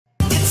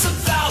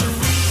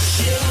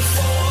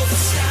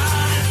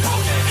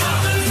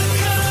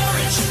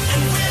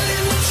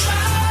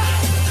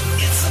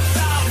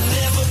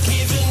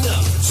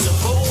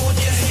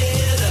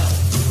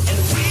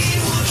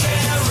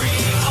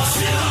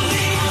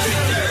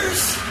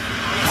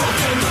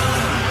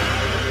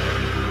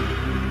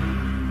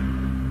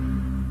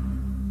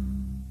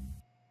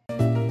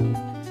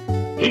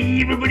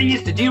everybody,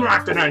 it's the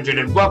D-Rock the Dungeon,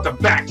 and welcome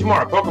back to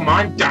more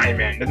Pokemon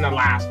Diamond. In the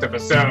last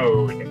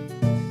episode,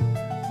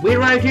 we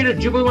arrived here to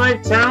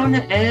Jubilife Town,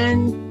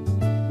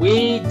 and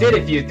we did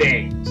a few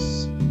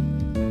things.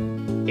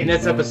 In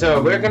this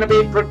episode, we're going to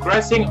be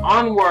progressing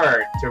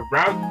onward to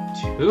Route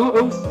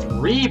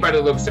 203 by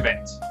the looks of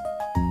it.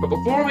 But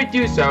before we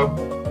do so,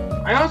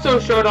 I also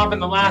showed off in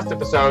the last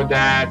episode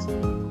that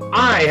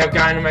I have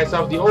gotten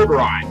myself the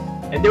Oreburgh,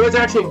 and there was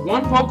actually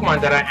one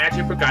Pokemon that I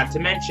actually forgot to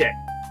mention.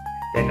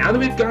 And now that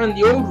we've gotten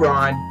the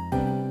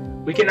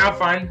Oreburgh, we can now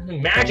find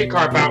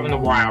Magikarp out in the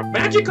wild.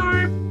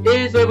 Magikarp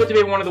is able to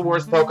be one of the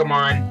worst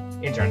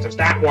Pokemon in terms of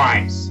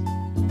stat-wise.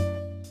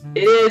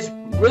 It is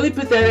really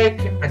pathetic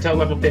until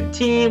level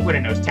 15 when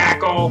it knows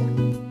Tackle,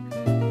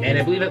 and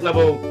I believe at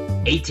level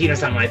 18 or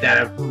something like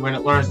that when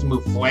it learns to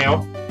move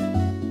Flail.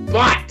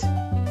 But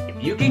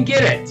if you can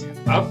get it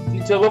up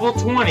until level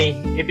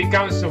 20, it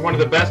becomes one of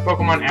the best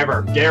Pokemon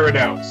ever,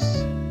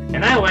 Gyarados.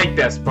 And I like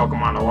this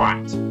Pokemon a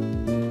lot.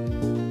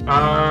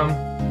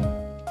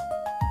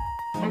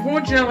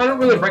 Unfortunately, I don't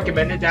really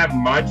recommend it that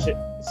much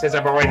since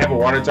I already have a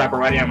water type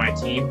already on my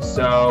team.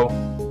 So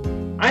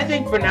I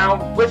think for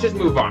now, let's just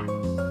move on.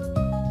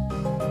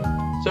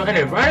 So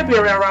anyway, right up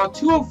here around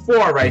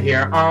 204 right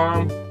here.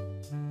 I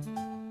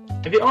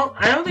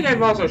don't think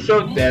I've also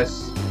showed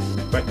this,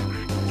 but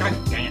god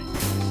dang it.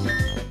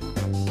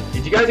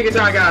 If you guys can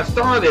tell, I got a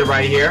Starly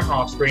right here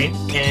off screen,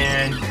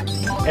 and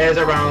it is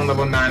around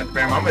level 9 at the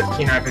very moment with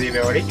Keen Eye for the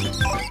ability.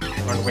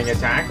 On wing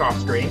attack off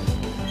screen.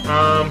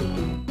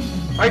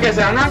 Like I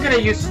said, I'm not going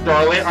to use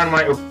Starlight on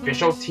my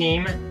official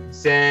team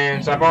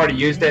since I've already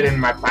used it in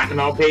my Platinum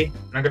LP.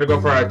 I'm going to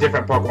go for a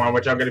different Pokemon,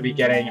 which I'm going to be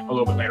getting a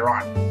little bit later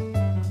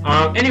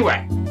on.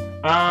 Anyway,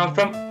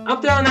 from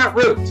up there on that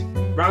route,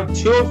 Route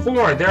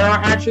 204, there are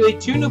actually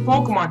 2 new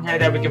Pokemon here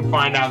that we can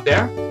find out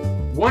there.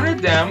 One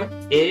of them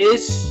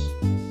is,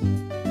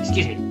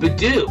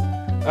 Episdoe.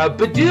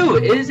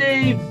 Episdoe is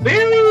a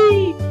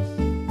very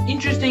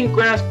interesting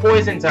grass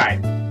poison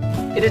type.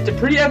 It is the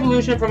pretty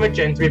evolution from a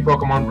Gen 3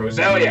 Pokemon,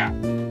 Roselia.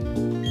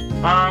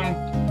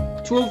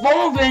 To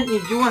evolve it,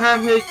 you do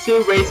have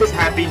to raise his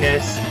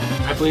happiness,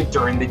 I believe,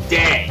 during the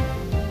day,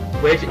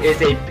 which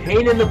is a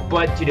pain in the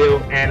butt to do,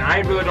 and I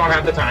really don't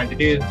have the time to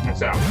do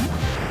myself.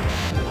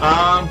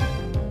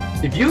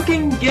 If you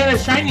can get a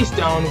Shiny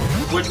Stone,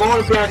 which won't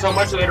appear until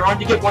much later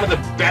on, you get one of the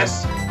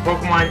best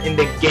Pokemon in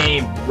the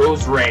game,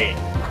 Roserade.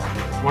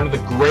 One of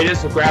the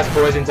greatest grass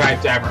poison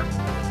types ever.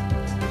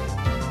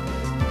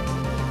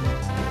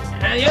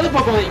 And the other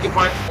Pokemon that you can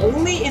find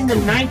only in the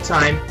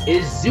nighttime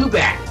is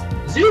Zubat.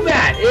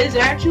 Zubat is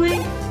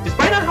actually,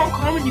 despite not how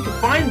common you can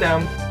find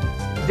them,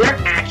 they're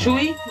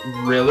actually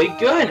really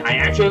good. I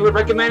actually would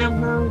recommend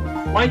them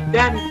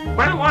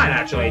quite a lot,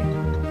 actually.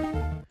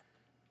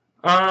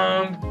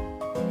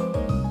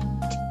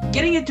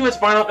 Getting into its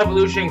final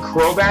evolution,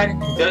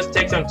 Crobat, does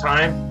take some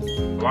time.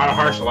 A lot of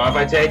harsh love,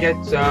 I take it.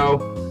 So,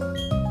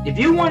 if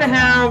you want to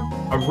have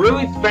a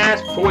really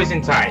fast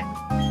poison type,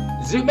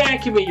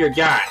 Zubat can be your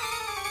guy.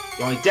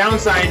 The only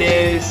downside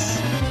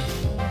is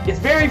it's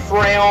very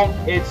frail.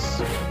 It's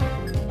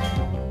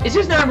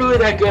just not really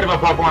that good of a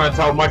Pokemon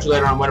until much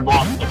later on when it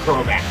evolves into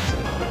Crobat.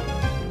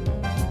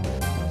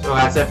 So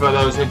that's it for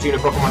those 2 new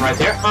Pokemon right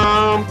there.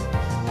 I'm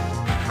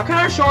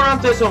kind of showing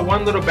off this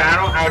one little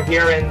battle out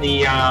here in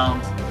the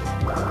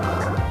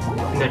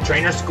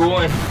trainer school,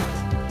 and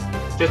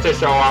just to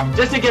show off,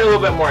 just to get a little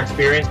bit more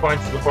experience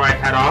points before I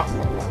head off.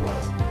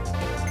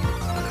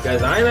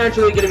 Because I'm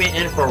actually going to be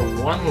in for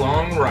one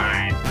long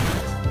ride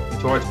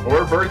towards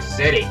Oreburgh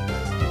City.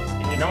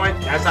 And you know what?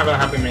 That's not really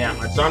helping me that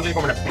much, so I'm just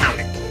going to pound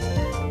it.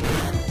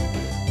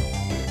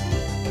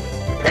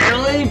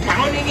 Apparently,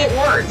 pounding it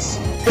works.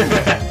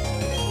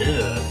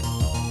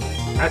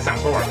 That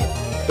sounds horrible.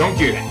 Don't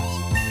do that.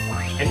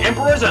 And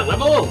Emperor's at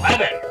level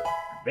 11.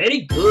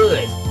 Very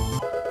good.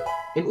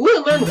 And ooh,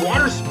 I learned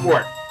Water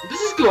Sport. This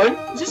is good.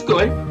 This is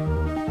good.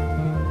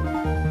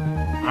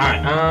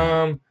 Alright,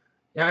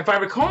 now if I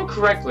recall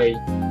correctly,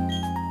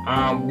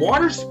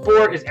 Water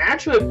Sport is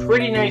actually a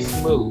pretty nice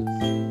move.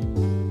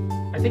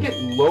 I think it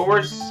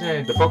lowers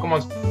the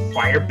Pokemon's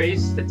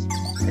fire-based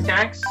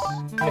attacks.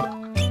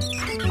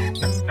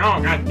 Oh,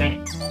 god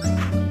dang it.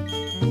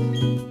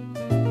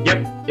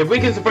 Yep, it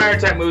weakens the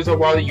fire-type moves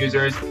while the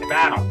user is in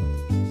battle.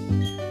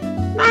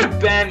 Not a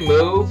bad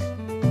move,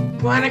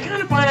 but I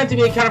kind of find that to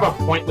be kind of a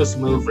pointless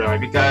move, really,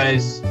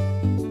 because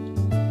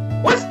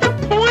what's the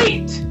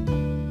point?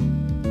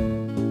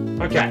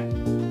 Okay.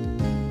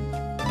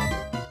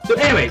 So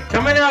anyway,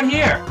 coming out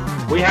here,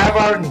 we have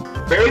our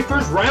very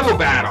first rival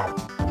battle.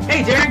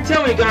 Hey, Derek,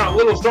 tell me you got a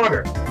little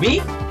stronger.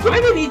 Me? Do I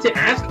even need to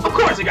ask? Of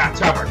course I got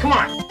tougher. Come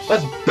on,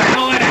 let's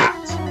battle it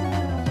out.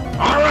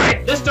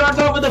 Alright, this starts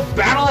off with a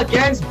battle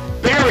against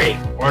Barry.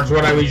 Or it's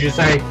what I usually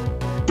say,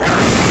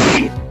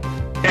 Barry!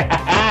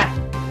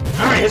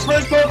 Alright, his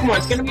first Pokemon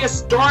is going to be a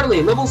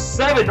Starly, level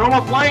 7,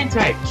 normal flying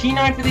type. Keen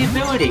Eye for the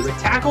ability, with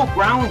Tackle,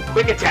 Growl, and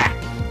Quick Attack.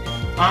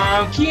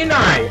 Keen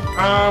Eye,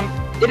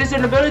 it is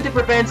an ability that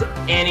prevents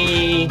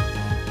any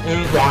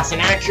loss in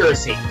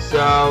accuracy.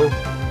 So,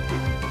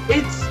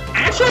 it's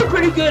actually a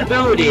pretty good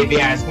ability, if you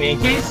ask me,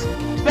 in case,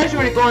 especially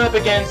when you're going up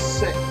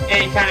against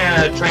any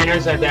kind of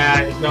trainers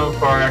that is known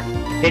for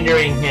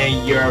hindering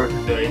your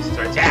abilities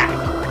to attack.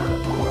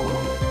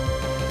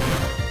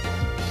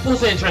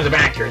 Mostly in terms of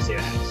accuracy,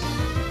 that is.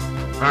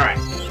 Alright.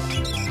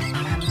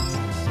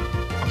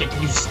 Okay,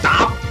 can you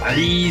stop,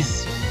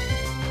 please?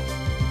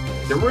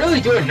 They're really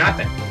doing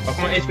nothing.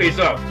 Pokemon HP is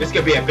low. This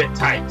could be a bit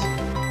tight.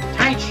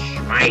 Tight,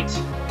 schmite.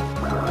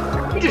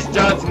 You just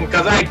judged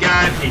because I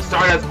got a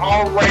star that's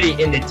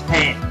already in the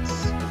 10s.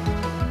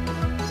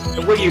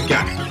 So what do you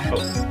got?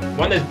 Oh,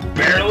 one that's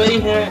barely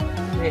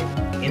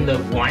in the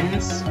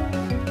 1s?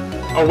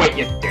 Oh wait,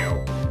 you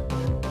do.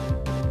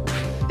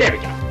 There we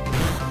go.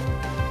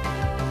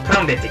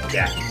 Pound it to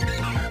death.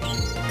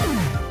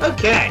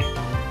 Okay.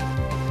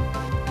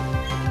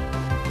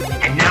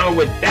 And now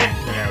with that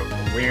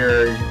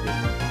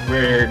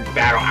weird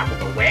battle out of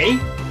the way,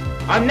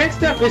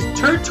 next up is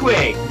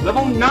Turtwig,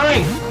 level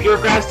 9, pure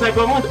grass type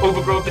Pokemon with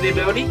Overgrowth for the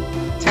ability,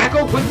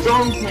 Tackle,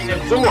 Withdraw, and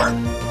Absorb.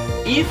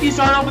 If you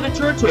start off with a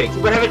Turtwig,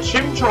 you would have a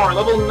Chimchar,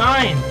 level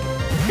 9,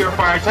 pure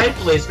fire type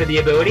Blaze for the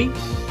ability,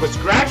 with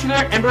Scratch,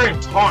 Ember,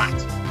 and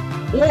Taunt.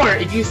 Or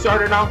if you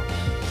started off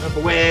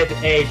with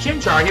a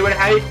Chimchar, he would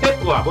have a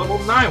Piplup, level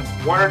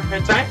 9, water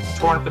type,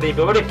 Torn for the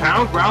ability,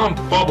 Pound, Growl, and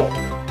Bubble.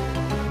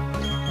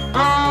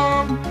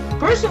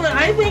 Personally,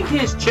 I think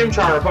his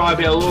Chimchar would probably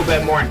be a little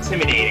bit more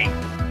intimidating.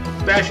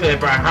 Especially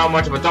for how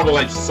much of a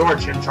double-edged sword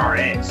Chimchar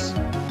is.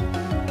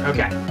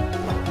 Okay.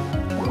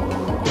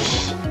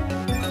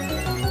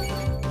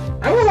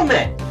 I will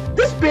admit,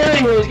 this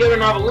building was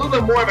giving off a little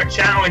bit more of a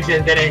challenge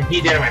than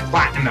he did in my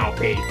Platinum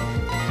LP.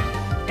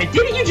 And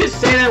didn't you just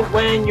say that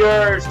when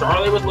your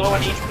Starly was low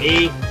on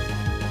HP?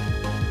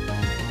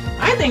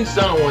 I think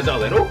someone was a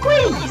little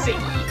crazy.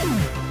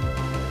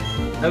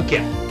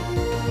 Okay.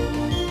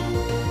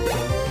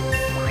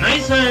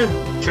 Nice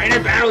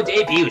trainer battle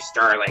debut,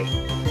 Starly.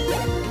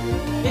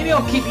 Maybe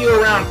I'll keep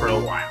you around for a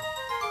while.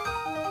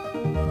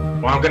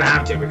 Well, I'm gonna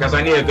have to, because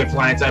I need a good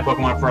flying type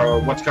Pokemon for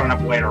what's coming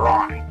up later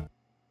on.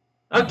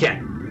 Okay.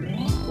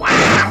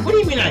 Wow, what do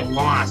you mean I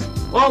lost?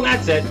 Well,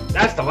 that's it.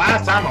 That's the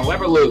last time I'll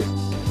ever lose.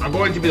 I'm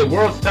going to be the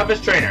world's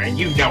toughest trainer, and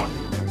you know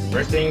it.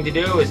 First thing to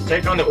do is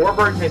take on the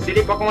Oreburgh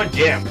City Pokemon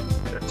Gym.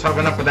 They're tough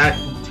enough for that,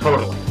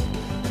 totally.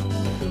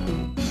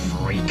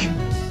 Freak.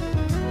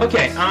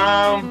 Okay,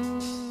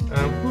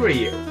 who are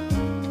you?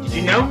 Did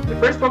you know? The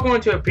first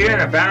Pokemon to appear in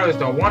a battle is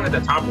the one at the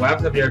top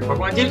left of your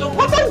Pokemon team. So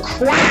what the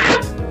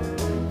crap?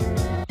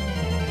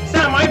 It's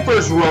not my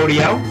first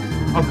rodeo.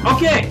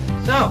 Okay,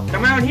 so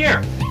come out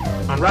here.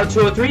 On Route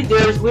 203,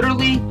 there's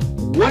literally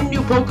one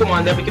new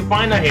Pokemon that we can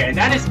find out here, and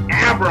that is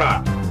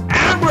Abra.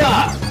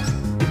 Abra!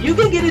 If you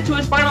can get into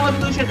its final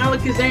evolution,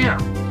 Alakazam,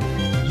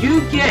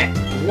 you get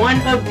one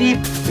of the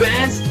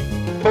best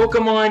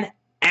Pokemon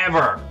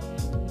ever.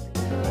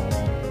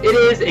 It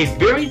is a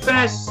very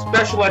fast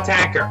special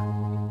attacker.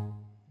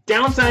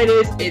 Downside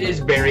is, it is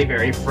very,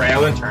 very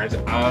frail in terms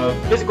of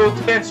physical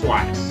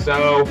defense-wise.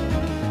 So,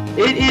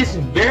 it is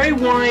very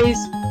wise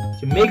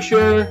to make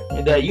sure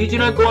that you do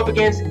not go up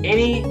against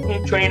any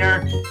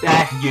trainer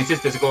that uses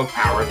physical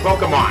powered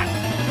Pokemon.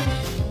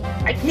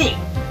 Like me.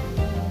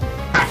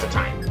 Half the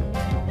time.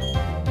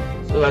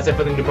 So that's it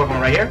for the new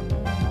Pokemon right here.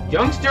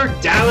 Youngster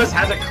Dallas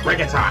has a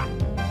Kricketot.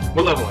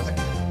 What level is it?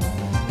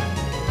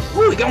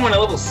 Ooh, we got one at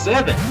level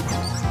 7.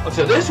 Oh,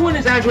 so this one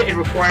is actually a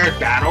required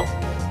battle.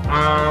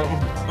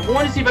 I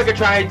want to see if I could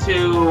try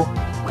to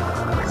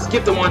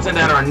skip the ones that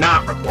are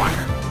not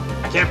required.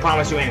 I can't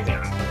promise you anything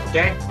on it,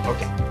 okay?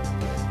 Okay.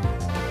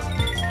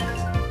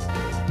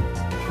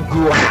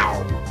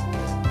 Growl.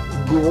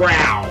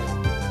 Growl.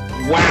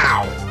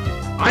 Wow.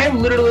 I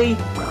am literally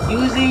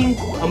using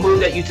a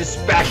move that uses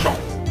special.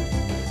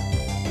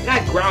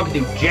 That Growl can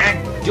do jack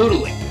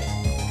doodling.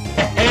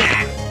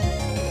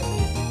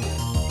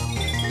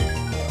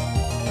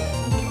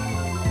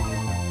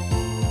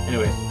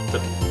 Anyway, so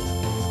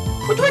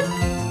which one?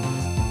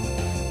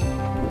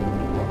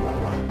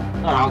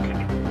 Oh, okay.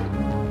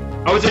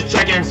 I was just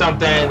checking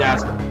something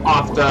that's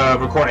off the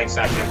recording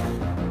session.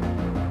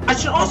 I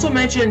should also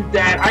mention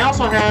that I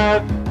also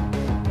have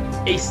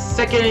a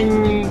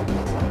second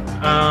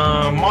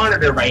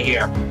monitor right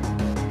here.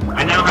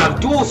 I now have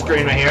dual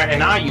screen right here,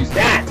 and I use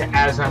that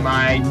as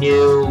my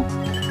new,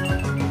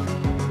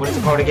 what is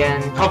it called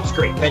again? Help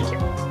screen. Thank you.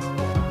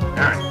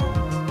 Alright.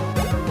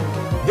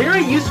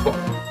 Very useful.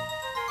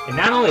 And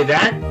not only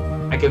that,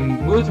 I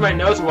can move my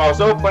nose while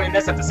also putting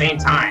this at the same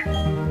time.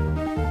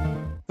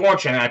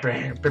 Fortunately, I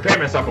prepared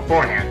myself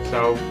beforehand,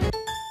 so...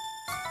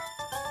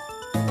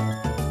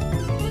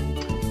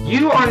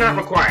 You are not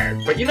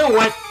required, but you know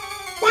what?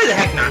 Why the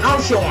heck not?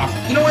 I'll show off.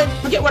 You know what?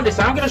 Forget what this is.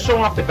 I'm going to show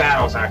off the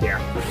battles out here.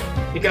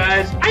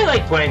 Because I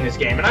like playing this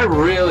game, and I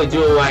really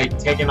do like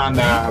taking on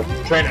the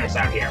trainers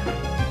out here.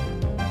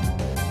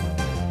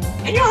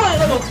 And you're only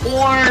level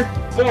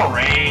 4?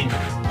 Boring.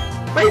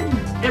 My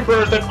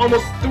Emperor's like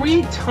almost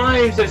 3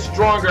 times as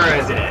stronger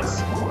as it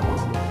is.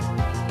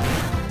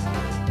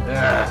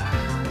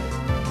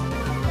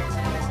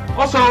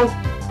 Also,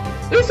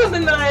 there's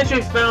something that I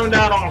actually found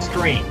out on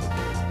screen.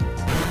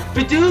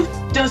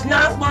 Episdoe does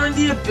not learn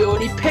the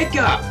ability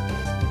pickup.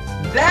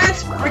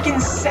 That's freaking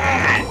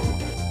sad.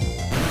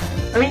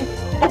 I mean,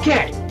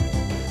 okay.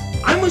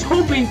 I was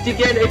hoping to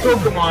get a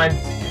Pokemon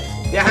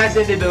that has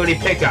the ability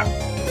pickup.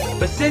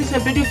 But since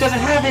Episdoe doesn't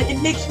have it,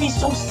 it makes me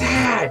so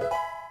sad.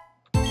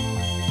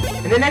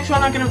 And the next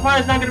one I'm going to find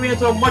is not going to be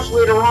until much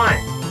later on.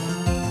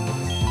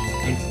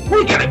 And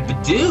we got a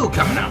Episdoe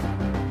coming up.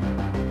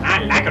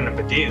 I like an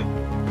Episdoe.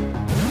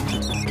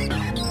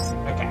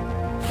 Okay.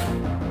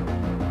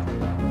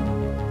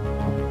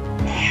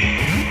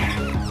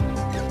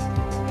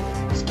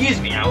 Excuse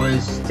me, I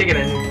was taking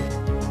a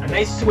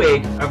nice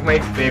swig of my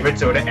favorite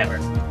soda ever.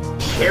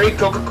 Cherry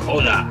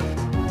Coca-Cola.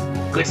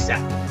 Good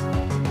stuff.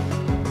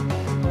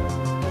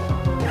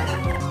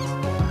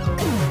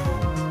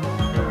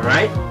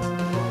 Alright.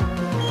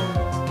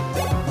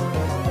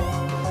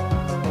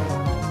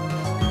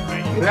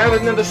 You have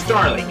another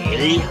Starly,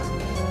 eh?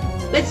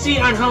 Let's see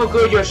on how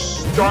good your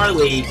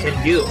Starly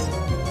can do.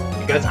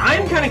 Because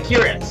I'm kind of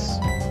curious.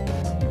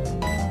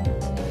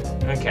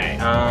 Okay,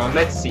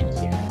 let's see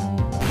here.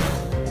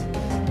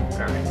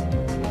 Alright.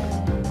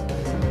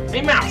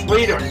 Hey, Mouse, what are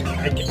you doing?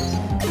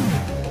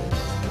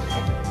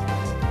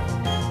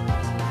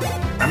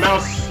 My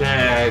mouse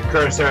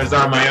cursors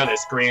on my other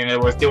screen. It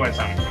was doing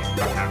something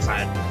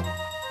outside.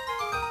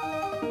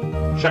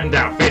 Shutting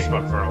down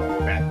Facebook for a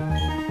little bit.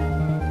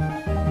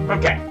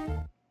 Okay.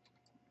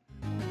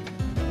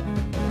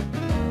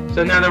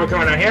 So now that we're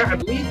coming out here, I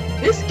believe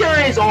this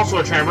guy is also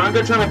a trainer. I'm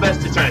going to try my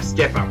best to try to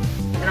skip him.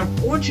 And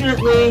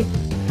unfortunately,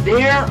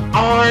 there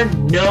are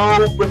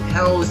no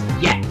repels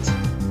yet.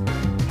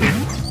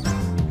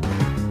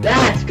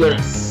 That's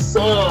gonna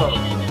suck.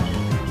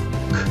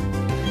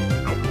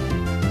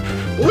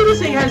 Ooh, this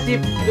thing has the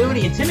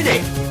ability to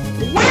intimidate.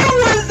 Where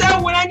was that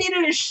when I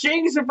needed a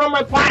Shings from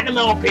my Platinum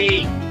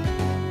LP?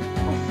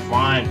 Oh,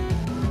 fun.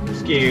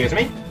 Excuse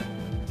me.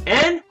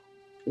 And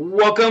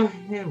welcome,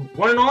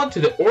 one and all, to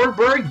the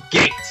Oreburgh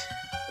Gate.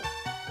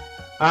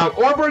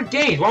 Oreburgh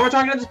Gate, while we're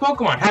talking about this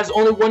Pokemon, has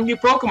only one new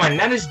Pokemon, and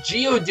that is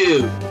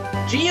Geodude.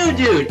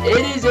 Geodude,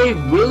 it is a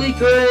really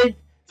good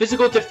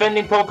physical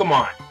defending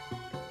Pokemon.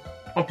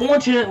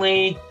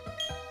 Unfortunately,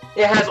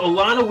 it has a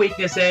lot of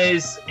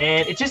weaknesses,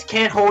 and it just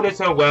can't hold it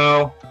so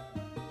well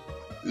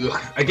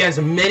against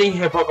many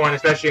Pokemon,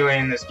 especially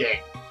in this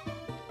game.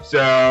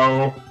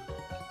 So,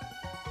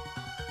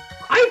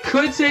 I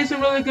could say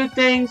some really good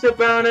things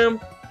about him,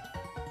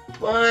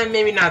 but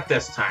maybe not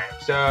this time.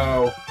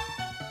 So,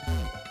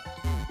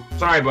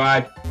 sorry,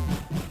 bud.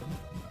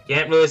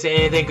 Can't really say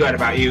anything good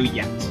about you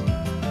yet.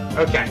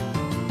 Okay.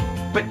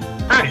 But,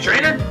 howdy,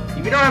 trainer.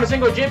 If you don't have a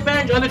single gym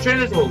badge, other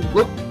trainers will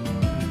look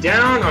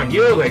down on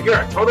you like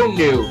you're a total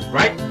noob,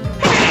 right?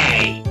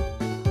 Hey!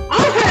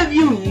 I'll have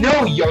you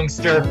know,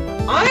 youngster,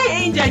 I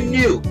ain't a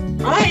noob.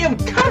 I am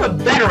kind of a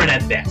veteran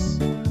at this.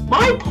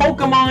 My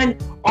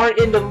Pokemon are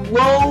in the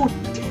low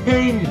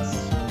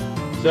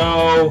 10s.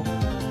 So,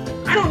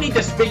 I don't need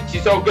to speak to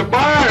you, so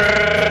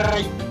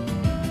goodbye!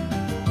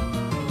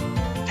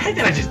 What the heck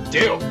did I just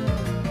do?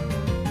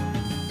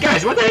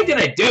 Guys, what the heck did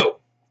I do?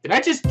 Did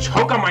I just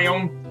choke on my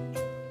own?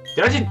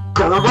 Did I just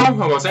gurgle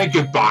while saying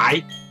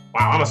goodbye?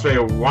 Wow, I must be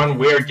one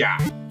weird guy.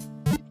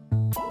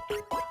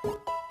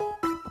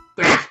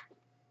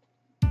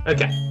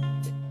 Okay.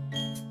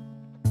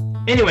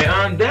 Anyway,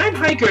 that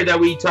hiker that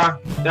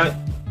that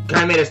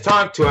kind of made us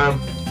talk to him,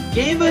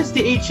 gave us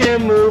the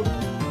HM move,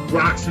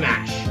 Rock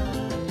Smash.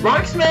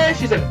 Rock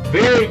Smash is a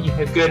very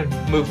good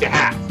move to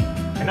have,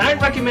 and I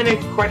recommend it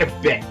quite a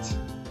bit.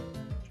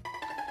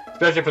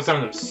 Especially for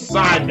some of those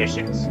side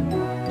missions.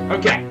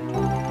 Okay.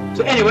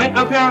 So anyway,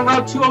 up here on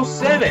Route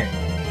 207,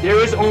 there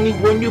is only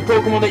one new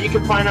Pokemon that you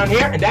can find on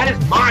here, and that is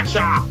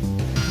Machop.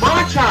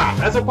 Machop,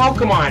 as a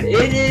Pokemon,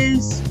 it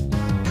is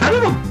kind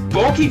of a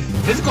bulky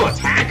physical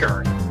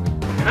attacker.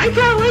 And I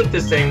kind of like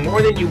this thing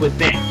more than you would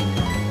think.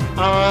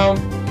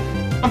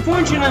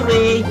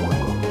 Unfortunately,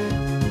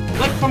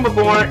 like from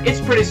before,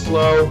 it's pretty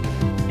slow,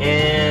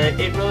 and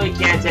it really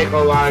can't take a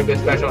lot of good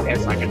special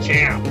hits like a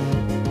Champ.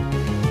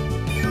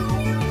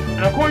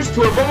 And of course,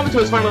 to evolve into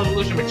its final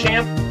evolution of a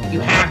Champ,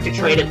 you have to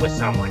trade it with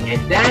someone,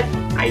 and that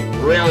I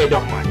really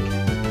don't like.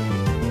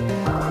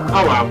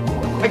 Oh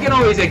well, I can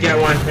always get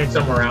one from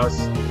somewhere else.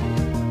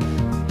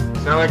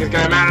 It's not like it's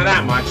gonna matter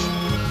that much.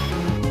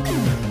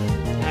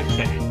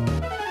 Okay.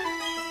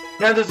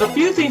 Now there's a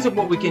few things of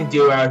what we can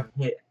do out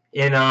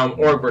in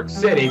Oreburgh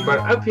City, but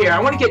up here I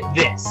want to get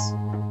this.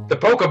 The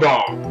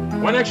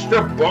Pokeball. One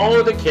extra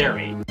ball to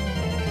carry.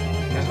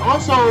 There's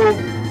also a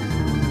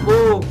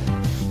little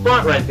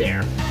spot right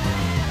there.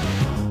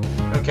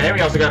 Okay,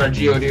 we also got our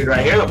Geodude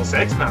right here, level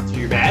 6. Not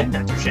too bad,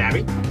 not too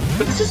shabby.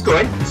 But this is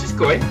good, this is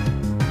good.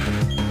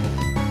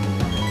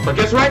 But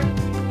guess what?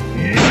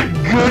 Not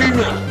good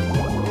enough.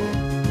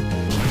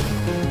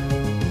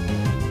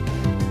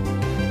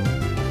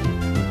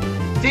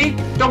 See?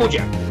 Double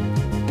jump.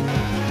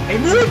 I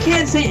really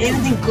can't say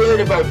anything good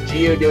about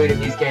Geodude in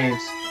these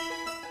games.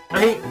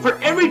 I mean, for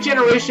every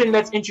generation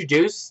that's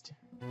introduced,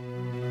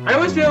 I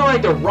always feel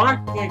like the rock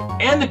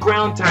and the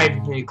ground type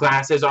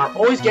classes are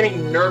always getting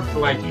nerfed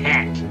like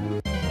heck.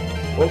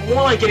 Or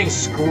more like getting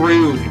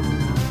screwed.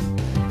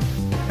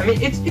 I mean,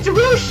 it's a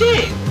real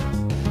shame.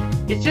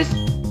 It's just...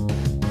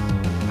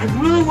 I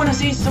really want to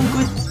see some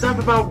good stuff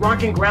about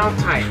rock and ground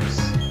types.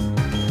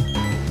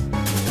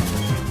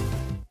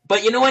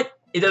 But you know what?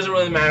 It doesn't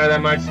really matter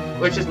that much.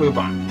 Let's just move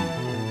on.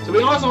 So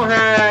we also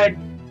had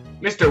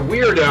Mr.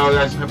 Weirdo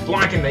that's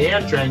blocking the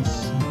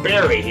entrance,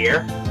 Barry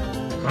here.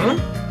 Huh?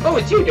 Oh,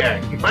 it's you,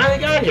 Derek. You finally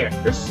got here.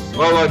 You're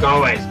slow like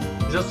always.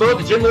 Just so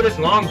the gym leader's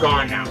long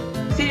gone now.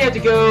 See, you have to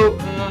go,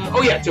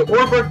 oh yeah, to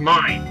Oreburgh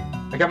Mine.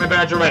 I got my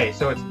badge already,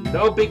 so it's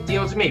no big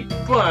deal to me.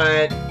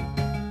 But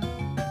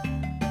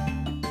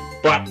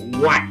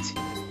what?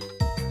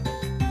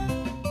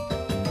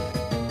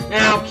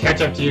 I'll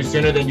catch up to you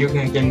sooner than you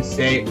can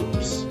say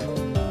oops.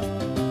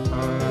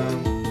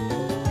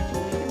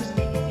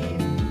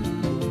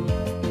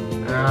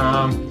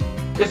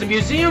 There's a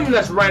museum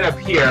that's right up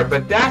here,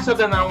 but that's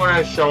something I want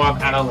to show up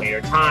at a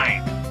later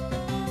time.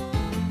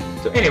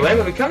 So anyway,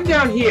 when we come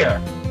down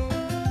here,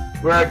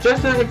 we're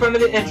just in front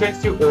of the entrance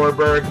to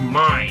Oreburgh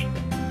Mine.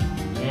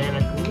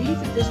 And I believe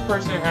that this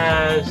person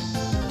has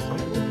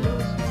something with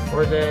this.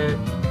 Or is it...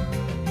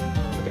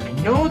 Okay, I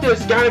know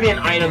there's got to be an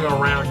item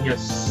around here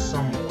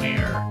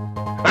somewhere.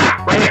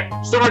 Ah! Right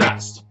here!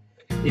 Stardust!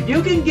 If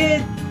you can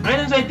get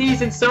items like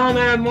these and sell them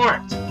at a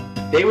mart,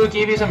 they will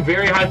give you some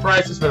very high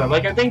prices for them.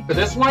 Like I think for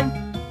this one,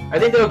 I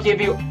think they'll give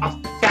you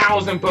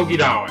 1,000 Poké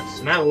Dollars.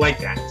 And I like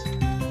that.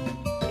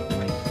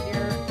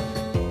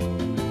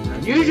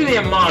 Usually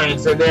in mine,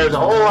 so there's a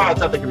whole lot of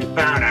stuff that can be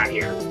found out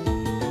here.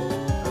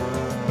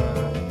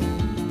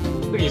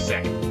 What do you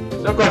say?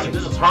 No question,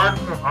 this is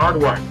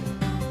hard work.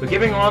 But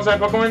giving alongside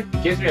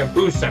Pokemon gives me a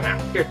boost somehow.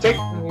 Here, take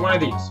one of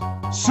these.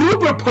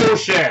 Super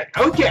Potion!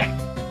 Okay.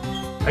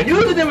 I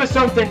knew that there was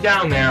something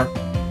down there,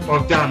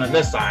 or down on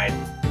this side.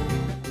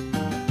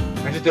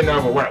 I just didn't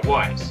know where it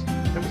was.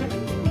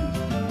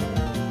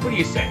 What do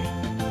you say?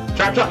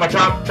 Chop, chop, my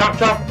chop, chop,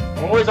 chop.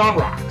 Always on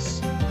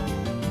rocks.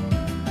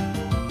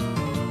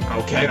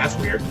 Okay, that's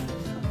weird.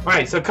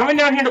 Alright, so coming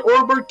down here to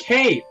Oreburgh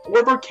Cave.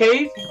 Oreburgh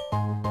Cave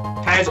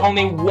has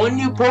only one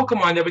new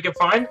Pokemon that we can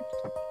find.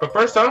 But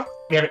first off,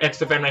 we have an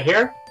extra fan right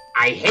here.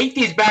 I hate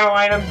these battle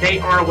items. They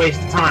are a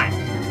waste of time.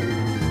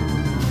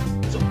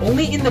 So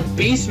only in the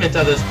basement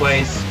of this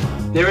place,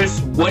 there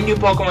is one new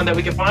Pokemon that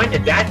we can find,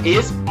 and that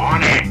is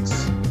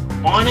Onix.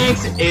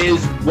 Onix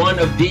is one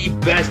of the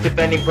best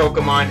defending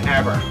Pokemon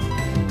ever.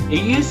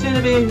 It used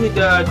to be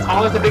the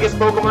tallest and biggest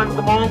Pokemon of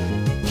them all.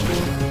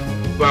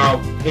 Well,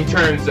 in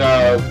terms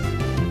of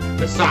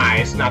the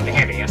size, not the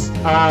heaviest.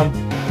 Well,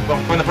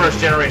 from the first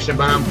generation,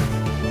 but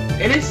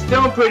it is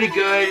still pretty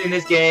good in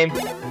this game,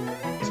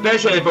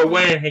 especially for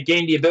when it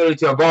gained the ability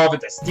to evolve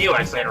into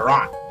Steelix later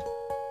on.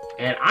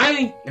 And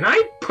I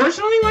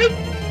personally like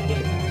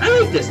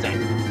this thing.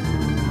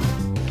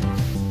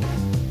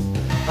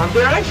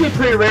 They're actually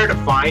pretty rare to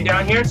find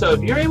down here, so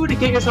if you're able to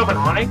get yourself an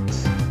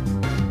Onix,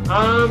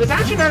 it's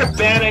actually not a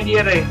bad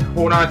idea to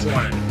hold on to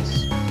one of these.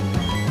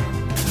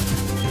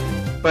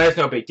 But it's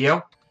no big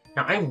deal.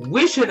 Now, I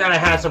wish that I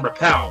had some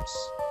repels,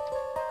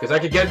 because I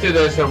could get through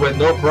this with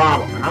no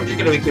problem. And I'm just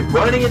going to keep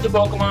running into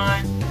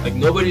Pokemon like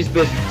nobody's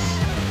business.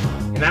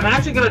 And I'm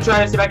actually going to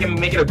try to see if I can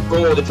make it a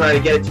goal to try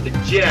to get it to the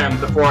gym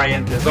before I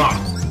end this off.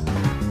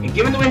 And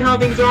given the way how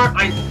things are,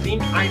 I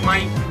think I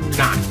might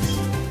not.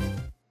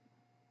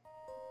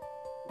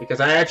 Because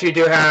I actually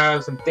do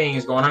have some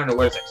things going on.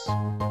 What is this?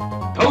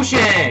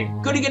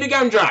 Potion! Goody goody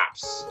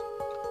gumdrops!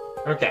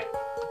 Okay.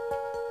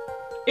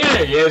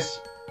 Here it is.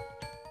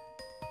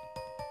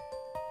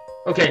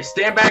 Okay,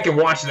 stand back and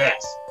watch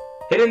this.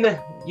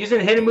 Using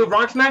the hidden move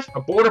Rock Smash,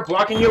 a border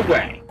blocking your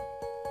way.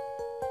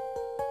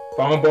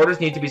 Fallen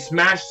borders need to be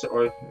smashed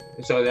so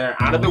they're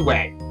out of the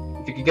way.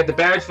 If you can get the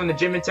badge from the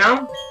gym in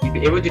town, you'll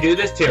be able to do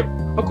this too.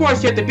 Of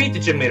course, you have to beat the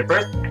gym leader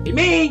first. That'd be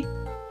me!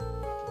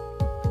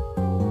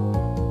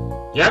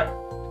 Yep.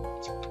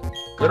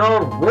 Good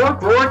old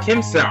Rourke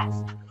himself.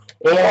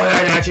 Oh,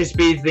 that actually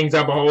speeds things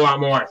up a whole lot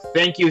more.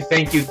 Thank you,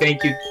 thank you,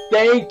 thank you,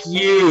 thank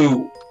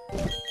you!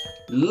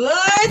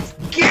 Let's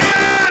get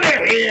out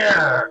of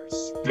here!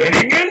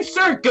 Spinning in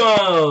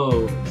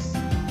circles!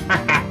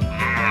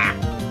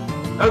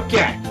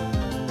 Okay.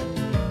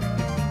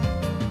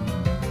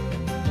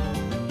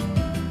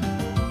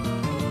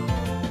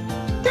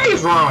 What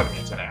is wrong with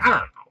me today? I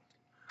don't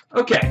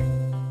know. Okay.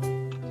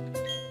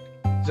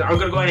 So I'm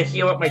gonna go ahead and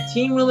heal up my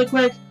team really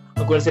quick.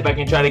 I'm going to see if I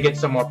can try to get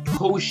some more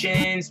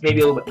potions,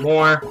 maybe a little bit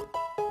more.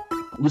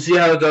 We'll see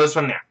how it goes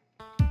from there.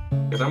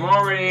 Because I'm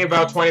already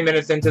about 20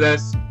 minutes into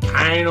this.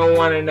 I don't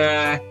want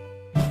to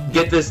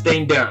get this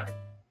thing done.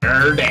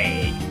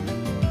 Okay.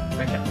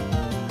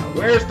 Now,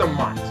 where's the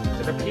mark? Is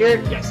it up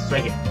here? Yes, it's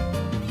right here.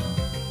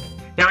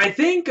 Now, I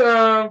think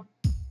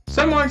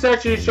some marks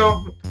actually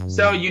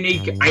sell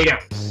unique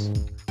items.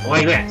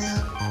 Like this.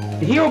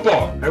 The Heal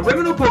Ball. A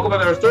revenue Pokeball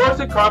that restores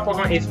the card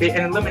Pokemon HP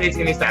and eliminates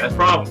any status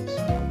problems.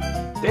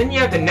 Then you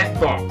have the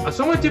Net Ball, a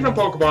somewhat different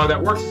Pokeball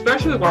that works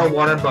especially well with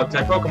water and bug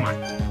type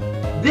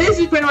Pokemon. This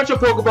is pretty much a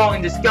Pokeball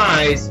in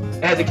disguise.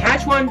 It has a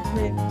catch one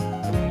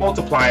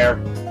multiplier,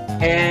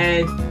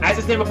 and as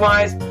its name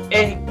implies,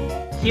 it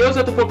heals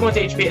up the Pokemon's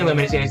HP and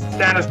eliminates any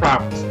status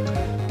problems.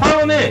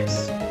 Problem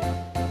is,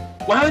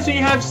 what happens when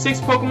you have 6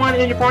 Pokemon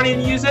in your party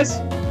and you use this?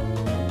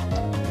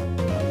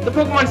 The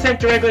Pokemon sent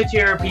directly to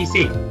your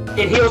PC.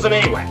 It heals them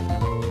anyway.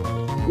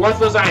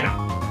 Worthless item.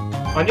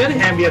 On the other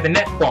hand, we have the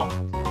Net Ball.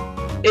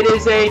 It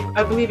is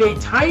I believe, a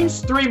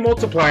 ×3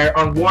 multiplier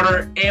on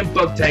water and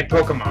bug-type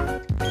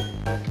Pokemon.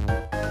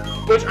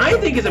 Which I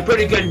think is a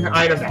pretty good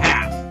item to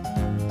have.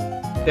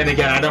 Then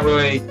again, I don't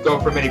really go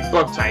for many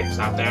bug types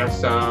out there,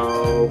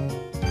 so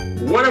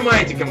what am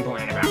I to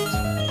complain about?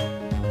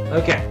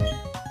 Okay,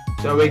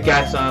 so we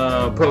got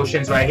some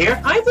potions right here.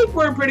 I think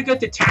we're pretty good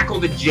to tackle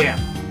the gym.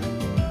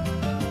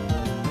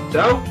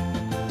 So,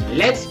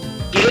 let's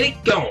get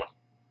it going.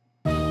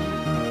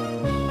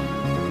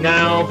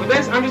 Now, for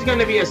this, I'm just going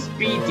to be a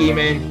speed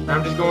demon.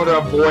 I'm just going to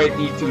avoid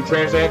these 2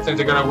 trainers since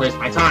they're going to waste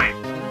my time.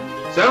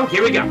 So,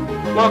 here we go.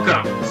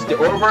 Welcome. This is the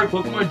Oreburgh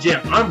Pokemon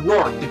Gym. I'm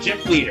Rourke, the gym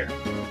leader.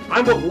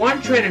 I'm but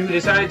one trainer who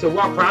decided to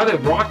walk proudly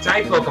with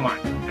rock-type Pokemon.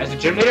 As a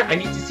gym leader, I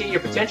need to see your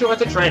potential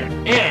as a trainer.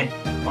 And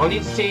I'll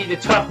need to see the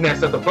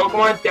toughness of the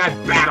Pokemon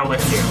that battle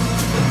with you.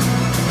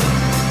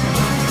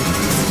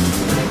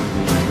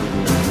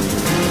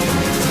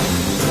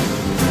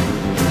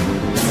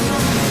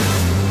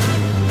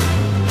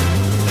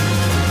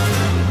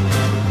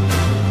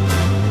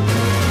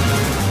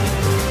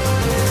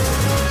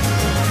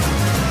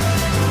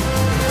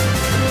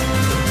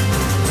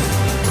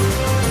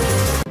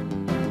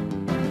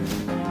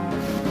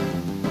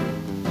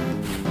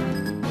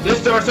 This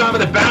starts off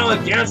with a battle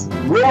against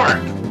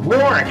Rourke.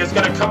 Rourke is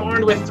going to come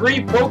armed with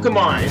 3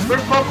 Pokemon. His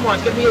first Pokemon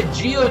is going to be a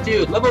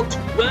Geodude, level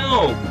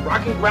 12.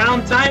 Rock and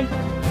Ground type.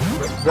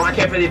 Rock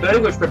Head for the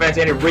ability, which prevents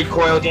any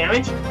recoil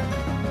damage.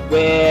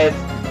 With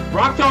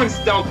Rock Throw and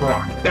Stealth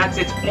Rock. That's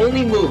its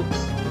only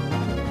moves.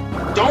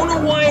 Don't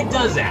know why it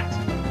does that.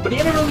 But you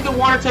have a really good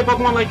water type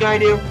Pokemon like I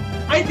do,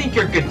 I think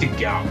you're good to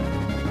go.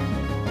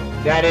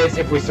 That is,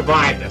 if we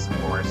survive this, of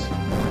course.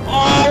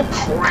 Oh,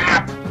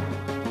 crap!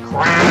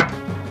 Crap!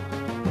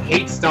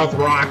 Hate Stealth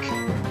Rock.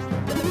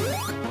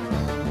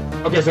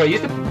 Okay, so he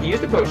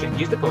used the potion.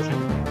 It's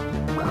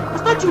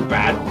not too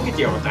bad. We can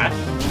deal with that.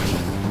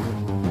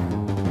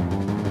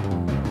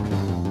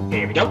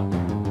 Here we go.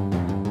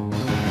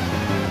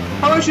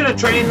 Probably should have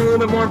trained a little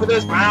bit more for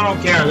this, but I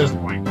don't care at this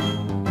point.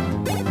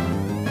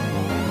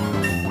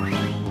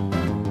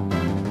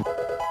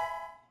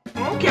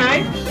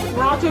 Okay,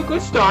 we're off to a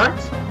good start.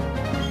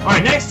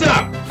 Alright, next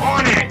up,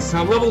 Onyx,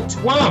 a level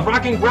 12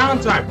 Rock and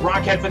Ground type.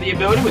 Rock Head for the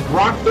ability with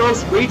Rock Throw,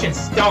 Screech, and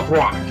Stealth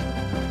Rock.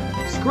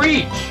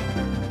 Screech!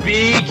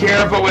 Be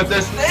careful with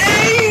this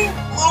thing!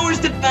 Lowers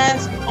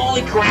defense!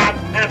 Holy crap,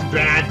 that's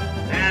bad.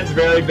 That's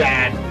very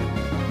bad.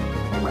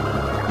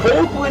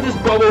 Hopefully this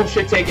bubble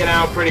should take it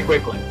out pretty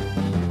quickly.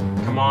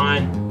 Come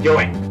on, do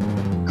it.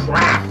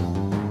 Crap!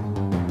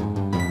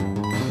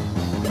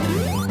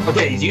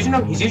 Okay, he's using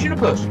a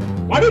potion.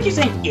 Why do you keep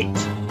saying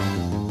it?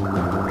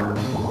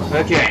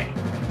 Okay.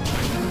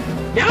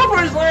 Now for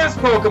his last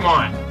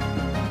Pokemon.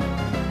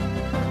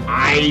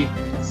 I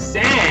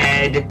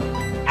said,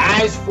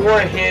 as for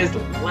his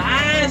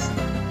last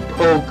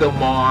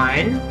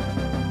Pokemon,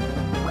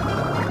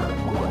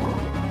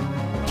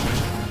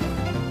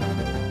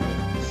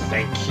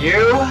 thank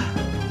you.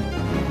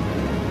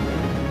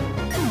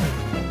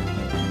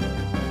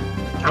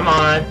 Come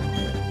on.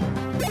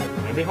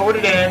 Maybe hold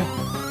it in.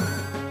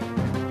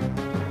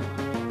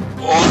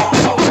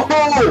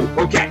 Oh!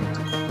 Okay.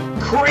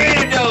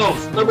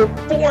 Kratos, level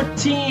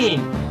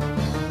 14.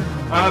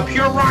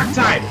 Pure Rock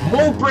type.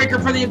 Mold Breaker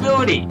for the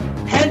ability.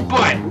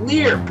 Headbutt,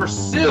 Leer,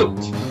 Pursuit.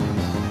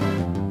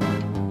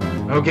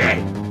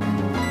 Okay.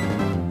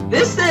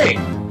 This thing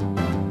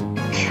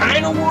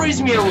kind of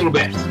worries me a little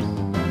bit.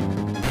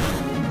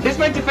 Since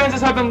my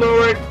defenses have been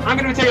lowered, I'm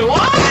going to take a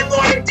lot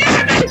more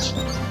damage.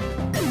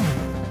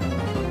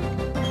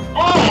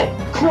 Oh,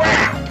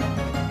 crap.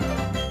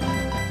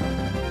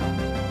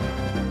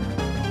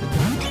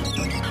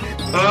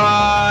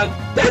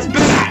 That's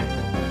bad!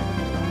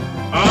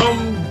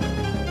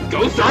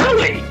 Ghost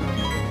early!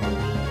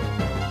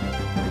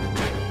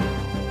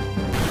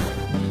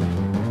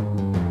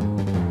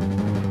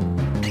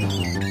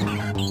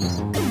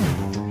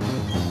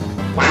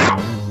 Wow!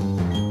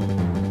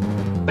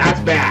 That's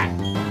bad.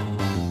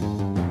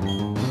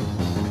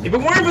 If it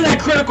weren't for that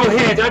critical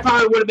hit, I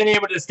probably would have been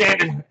able to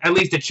stand at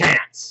least a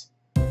chance.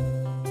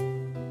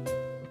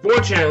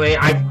 Fortunately,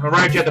 I've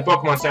arrived here at the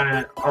Pokemon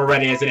Center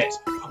already as it is.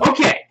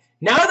 Okay!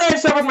 Now that I've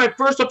suffered my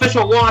first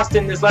official loss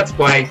in this Let's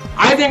Play,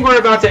 I think we're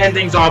about to end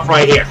things off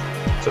right here.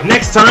 So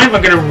next time,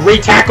 I'm going to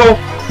re-tackle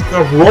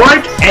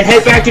Rourke and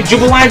head back to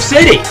Jubilee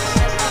City.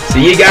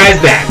 See you guys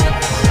then.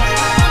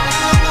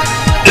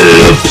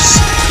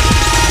 Oops.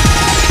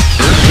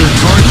 Here's your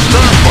joint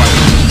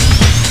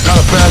starfighter. Got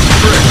a fast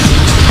trick.